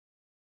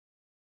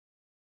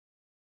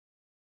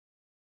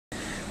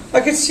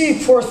I could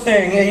see, poor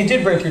thing. Yeah, you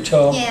did break your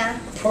toe. Yeah.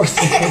 Poor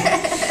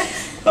thing.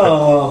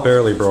 Oh,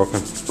 barely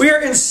broken. We are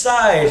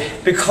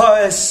inside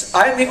because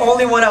I'm the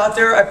only one out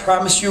there, I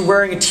promise you,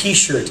 wearing a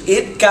t-shirt.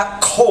 It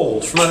got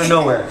cold from out of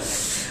nowhere.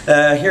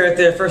 Here at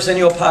the first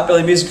annual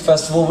Popular Music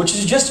Festival, which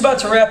is just about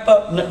to wrap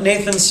up.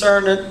 Nathan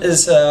Cern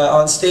is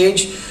on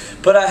stage,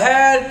 but I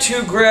had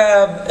to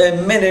grab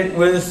a minute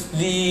with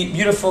the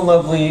beautiful,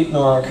 lovely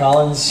Nora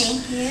Collins.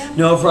 Thank you.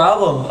 No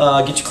problem.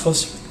 Get you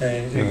closer.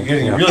 You're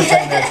getting really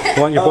tight there. I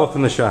want you both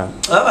in the shot.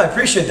 Oh, I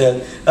appreciate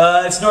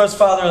that. It's Nora's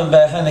father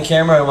behind the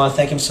camera. I want to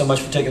thank him so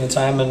much for taking the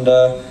time, and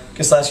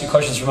just ask you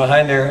questions from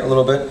behind there a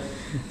little bit.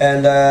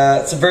 And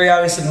it's very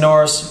obvious that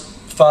Nora's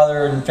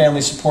father and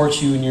family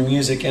support you in your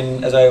music,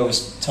 and as I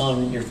was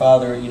telling your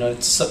father, you know,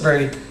 it's a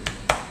very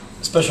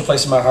special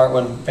place in my heart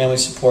when family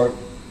support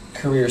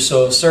career.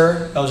 So,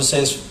 sir, I'll just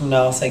say this from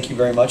now. Thank you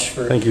very much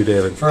for. Thank you,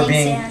 David. For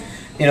being, Dan.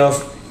 you know,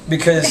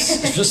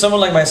 because for someone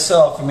like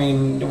myself, I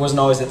mean, there wasn't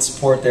always that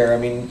support there. I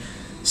mean,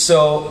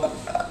 so,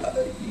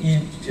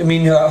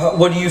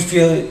 what do you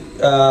feel?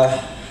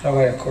 How do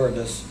I record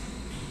this?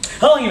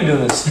 How long have you been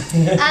doing this?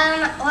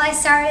 Well, I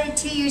started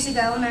 2 years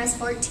ago when I was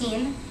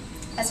 14.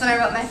 That's when I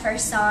wrote my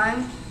first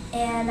song,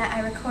 and I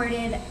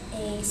recorded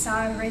a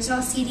song, original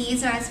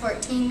CDs, when I was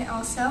 14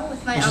 also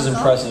with my uncle. Which is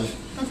impressive.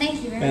 Well,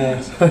 thank you very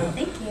much.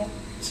 Thank you.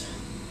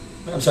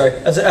 I'm sorry.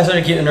 I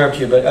started to interrupt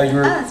you, but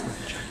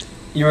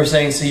you were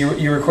saying, so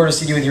you recorded a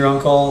CD with your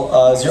uncle.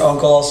 Is your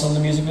uncle also in the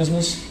music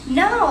business?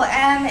 No,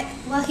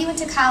 well, he went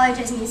to college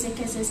as music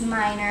as his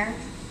minor,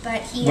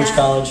 but he... Which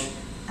college?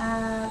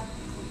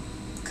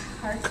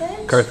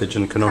 Carthage? Carthage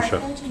in Kenosha.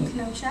 Carthage in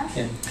Kenosha.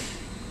 Yeah.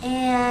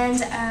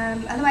 And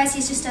otherwise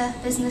he's just a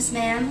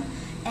businessman,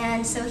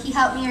 and so he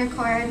helped me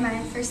record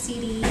my first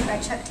CD by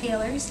Chuck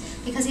Taylor's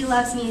because he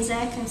loves music,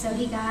 and so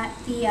he got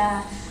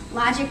the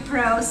Logic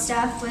Pro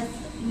stuff with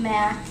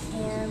Mac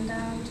and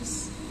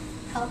just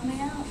helped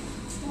me out.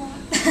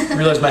 So. I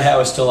realized my hat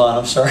was still on,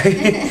 I'm sorry.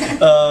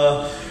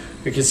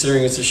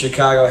 Considering it's a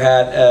Chicago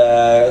hat.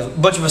 A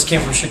bunch of us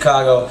came from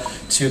Chicago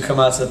to come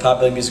out to the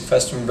Popular Music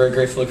Festival. I'm very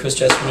grateful to Chris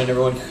Jesperman and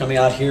everyone for coming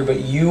out here, but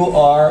you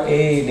are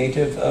a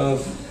native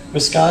of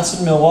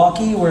Wisconsin,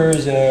 Milwaukee.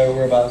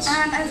 Whereabouts?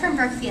 I'm from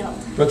Brookfield.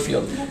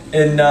 Brookfield.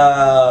 And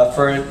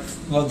for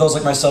those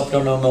like myself who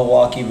don't know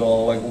Milwaukee,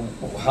 like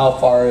how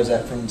far is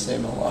that from, say,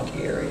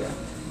 Milwaukee area?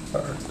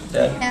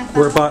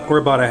 We're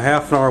about a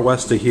half an hour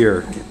west of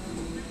here.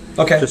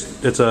 Okay.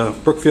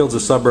 Brookfield's a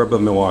suburb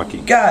of Milwaukee.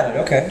 Got it.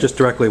 Okay. Just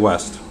directly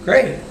west.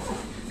 Great.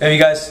 Have you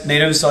guys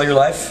natives all your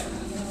life?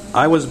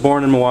 I was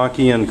born in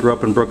Milwaukee and grew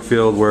up in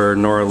Brookfield, where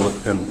Nora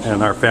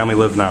and our family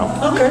live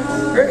now. Okay.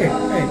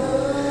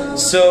 Great.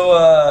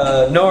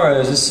 So, Nora,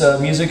 is this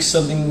music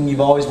something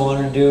you've always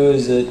wanted to do?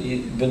 Has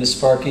it been a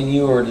spark in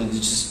you, or did it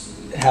just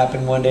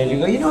happen one day and you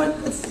go, you know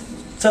what, that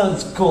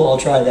sounds cool, I'll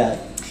try that?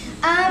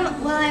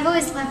 Well, I've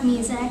always loved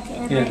music,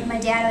 and my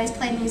dad always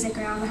played music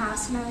around the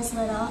house when I was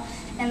little.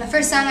 And the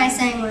first song I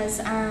sang was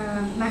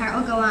My Heart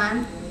Will Go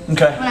On when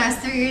I was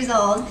 3 years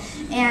old.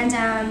 And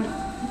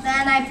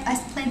then I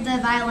played the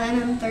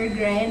violin in 3rd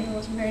grade. I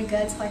wasn't very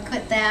good, so I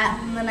quit that.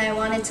 And then I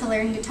wanted to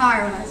learn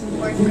guitar when I was in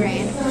 4th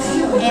grade.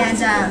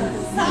 And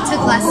I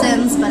took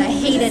lessons, but I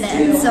hated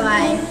it, so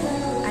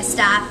I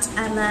stopped.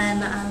 And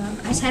then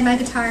I just had my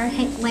guitar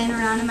laying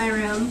around in my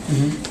room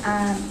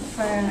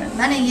for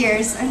many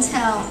years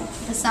until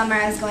the summer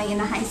I was going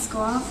into high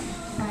school.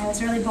 I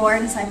was really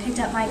bored, and so I picked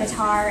up my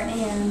guitar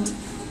and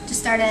just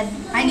started.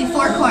 I knew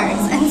 4 chords,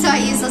 and so I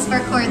used those 4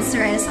 chords to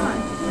write a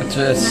song. And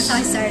that's how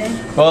I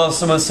started. Well,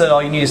 someone said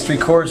all you need is 3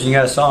 chords and you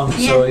got a song,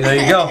 so there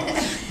you go.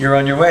 You're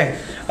on your way.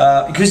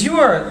 Because you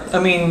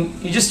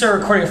just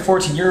started recording at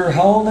 14. You're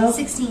how old now?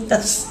 16.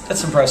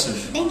 That's impressive.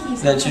 Thank you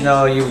so that much. you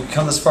know you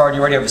come this far and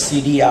you already have a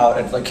CD out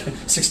at like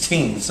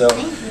 16. So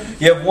Thank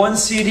you have 1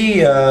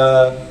 CD.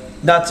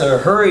 Not to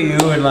hurry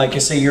you and like I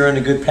say you're on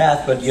a good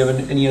path, but do you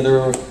have any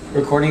other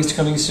recordings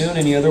coming soon?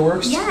 Any other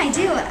works? Yeah, I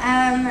do.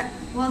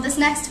 Well, this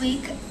next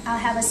week I'll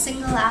have a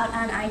single out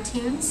on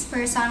iTunes for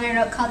a song I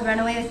wrote called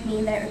Runaway With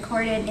Me that I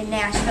recorded in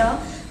Nashville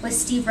with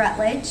Steve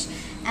Rutledge.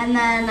 And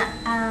then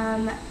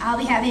I'll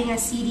be having a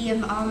CD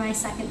of all my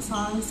second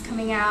songs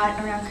coming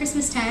out around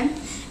Christmas time.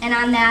 And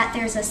on that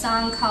there's a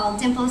song called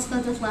Dimples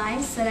Filled With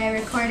Lies that I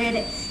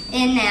recorded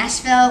in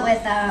Nashville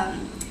with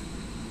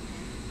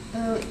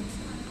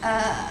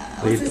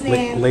what's his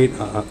name? Lady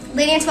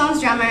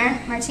Antebellum's drummer,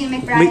 Martina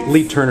McBride.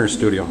 Lee Turner's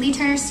studio. Lee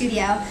Turner's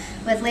studio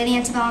with Lady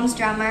Antebellum's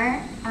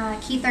drummer,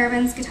 Keith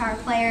Urban's guitar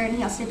player, and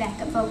he also did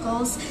backup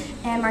vocals,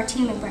 and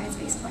Martina McBride's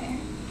bass player.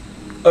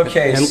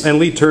 Okay. And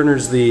Lee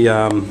Turner's the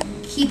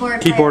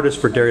keyboardist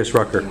for Darius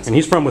Rucker, and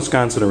he's from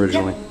Wisconsin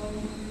originally.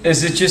 Yep.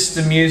 Is it just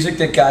the music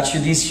that got you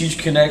these huge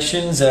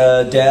connections?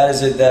 Dad,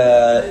 is it,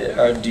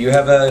 or do you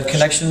have a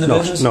connection in the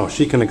business? No,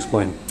 she can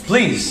explain.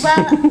 Please.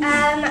 Well,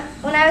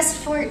 when I was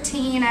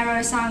 14, I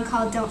wrote a song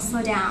called Don't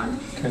Slow Down.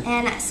 Okay.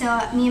 And so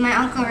me and my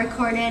uncle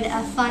recorded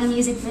a fun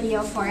music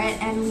video for it,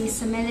 and we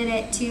submitted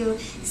it to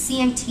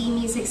CMT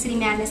Music City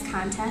Madness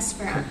Contest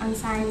for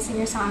unsigned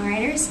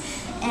singer-songwriters.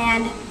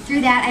 And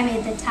through that, I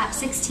made the top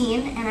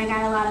 16, and I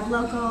got a lot of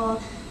local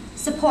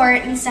support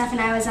and stuff, and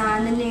I was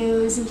on the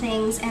news and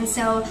things. And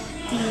so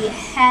the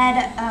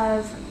head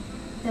of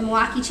the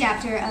Milwaukee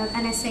chapter of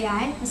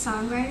NSAI, the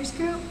Songwriters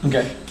group,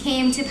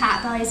 came to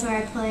Potbelly's where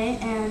I play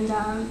and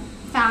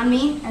found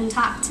me and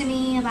talked to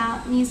me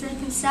about music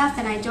and stuff.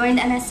 And I joined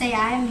NSAI.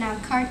 I'm now a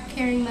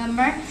card-carrying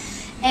member.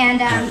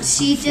 And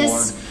she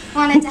just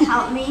wanted to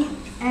help me.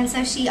 And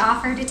so she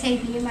offered to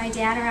take me and my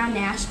dad around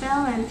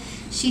Nashville. And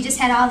she just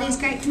had all these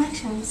great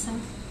connections. So.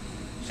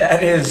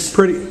 That is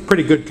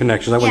pretty good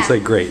connections. I wouldn't say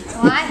great.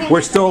 Well, I think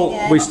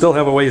we still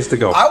have a ways to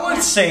go. I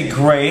would say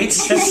great.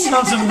 That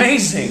sounds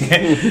amazing.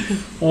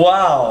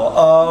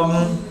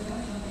 Wow.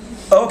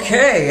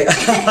 Okay.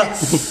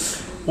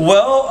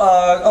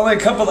 Well, only a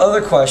couple of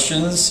other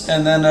questions,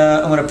 and then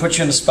I'm going to put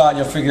you on the spot, and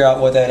you'll figure out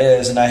what that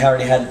is. And I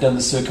already had done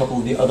this to a couple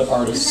of the other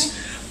artists.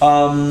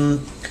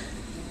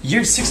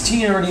 You're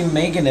 16 and already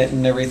making it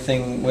and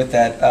everything with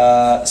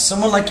that.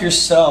 Someone like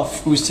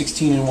yourself who's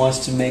 16 and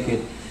wants to make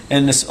it,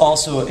 and is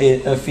also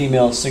a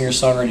female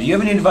singer-songwriter. Do you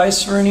have any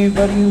advice for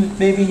anybody who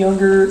maybe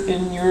younger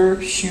in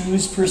your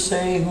shoes, per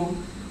se, who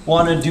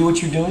want to do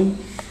what you're doing?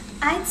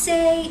 I'd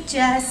say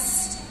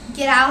just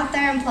get out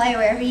there and play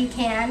wherever you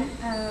can.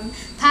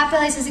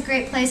 Potbelly's is a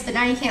great place, but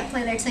now you can't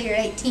play there till you're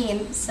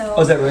 18. So.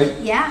 Oh, is that right?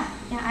 Yeah.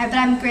 But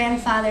I'm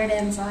grandfathered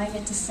in, so I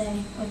get to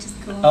stay, which is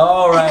cool.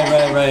 Oh,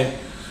 right.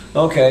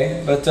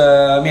 Okay, but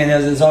I mean,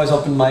 there's always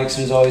open mics.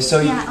 There's always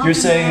you're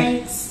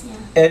saying. Mics.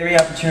 Every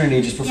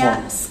opportunity, just perform.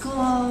 Yeah,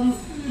 school,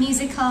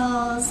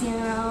 musicals,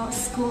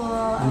 school.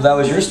 That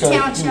was your story.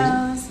 Talent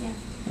shows, yeah.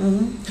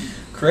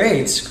 Mm-hmm.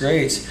 Great.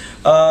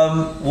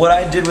 What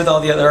I did with all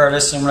the other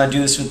artists, I'm going to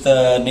do this with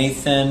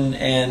Nathan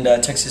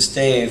and Texas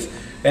Dave.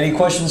 Any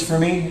questions for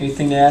me?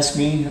 Anything to ask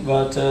me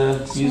about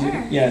music?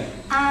 Sure. Yeah.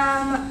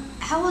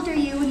 How old are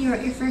you when you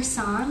wrote your first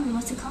song, and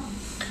what's it called?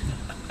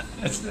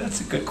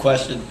 That's a good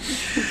question.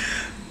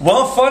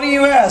 Well, funny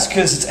you ask,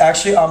 because it's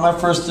actually on my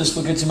first Just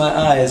Look Into My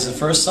Eyes. The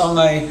first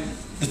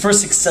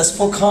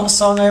successful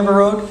song I ever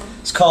wrote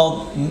is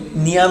called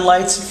Neon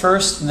Lights at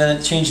first, and then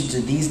it changed into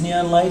These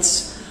Neon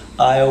Lights.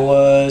 I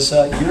was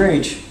your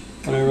age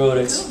when I wrote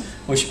it,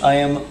 which I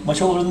am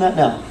much older than that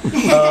now.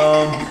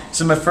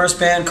 So my first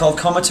band called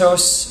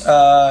Comatose,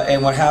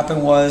 and what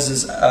happened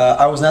was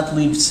I was not the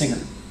lead singer.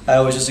 I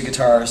was just a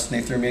guitarist, and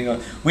they threw me and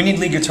go, "We need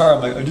lead guitar."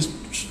 I'm like, "I just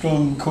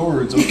strum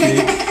chords,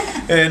 okay."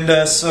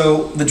 And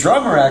so the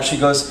drummer actually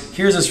goes,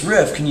 "Here's this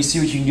riff, can you see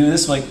what you can do with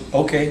this?" I'm like,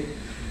 "Okay."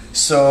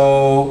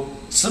 So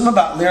something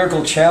about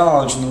lyrical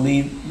challenge, and the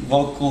lead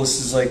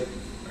vocalist is like,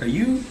 "Are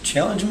you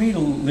challenging me to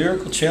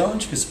lyrical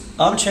challenge? Because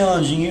I'm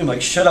challenging you." I'm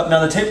like, "Shut up." Now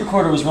the tape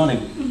recorder was running.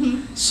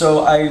 Mm-hmm.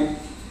 So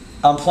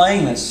I'm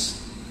playing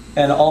this,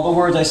 and all the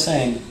words I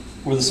sang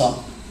were the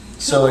song.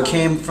 So it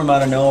came from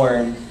out of nowhere,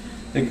 and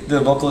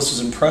the vocalist was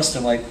impressed.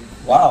 I'm like,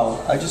 "Wow,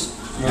 I just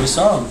wrote a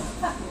song."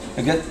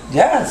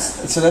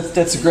 So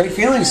that's a great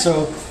feeling.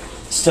 So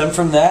stem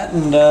from that,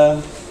 and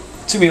it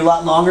took me a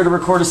lot longer to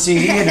record a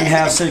CD. I didn't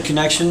have said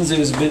connections. It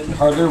was a bit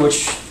harder,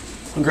 which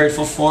I'm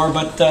grateful for.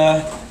 But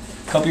a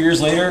couple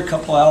years later, a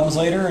couple albums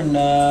later, and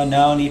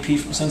now an EP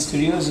from Sun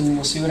Studios, and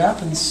we'll see what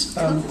happens.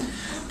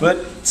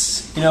 But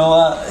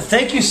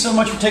thank you so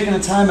much for taking the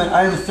time.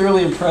 I am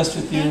thoroughly impressed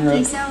with you. Thank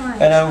you so much.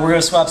 And we're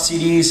gonna swap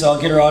CDs. I'll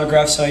get her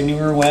autograph so I knew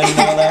her when and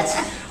all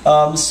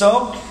that.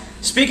 So.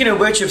 Speaking of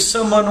which, if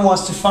someone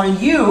wants to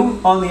find you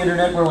on the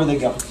internet, where would they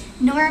go?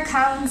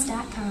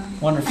 NoraCollins.com.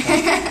 Wonderful.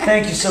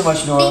 Thank you so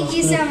much, Nora. Thank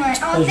you so much.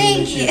 Oh,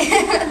 thank you.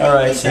 All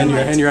right.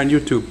 And you're on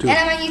YouTube, too. And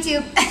I'm on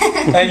YouTube.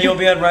 And you'll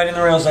be on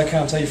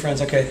writingtherails.com. Tell your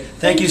friends. Okay.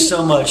 Thank you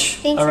so much.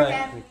 Thanks all for right.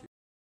 having me.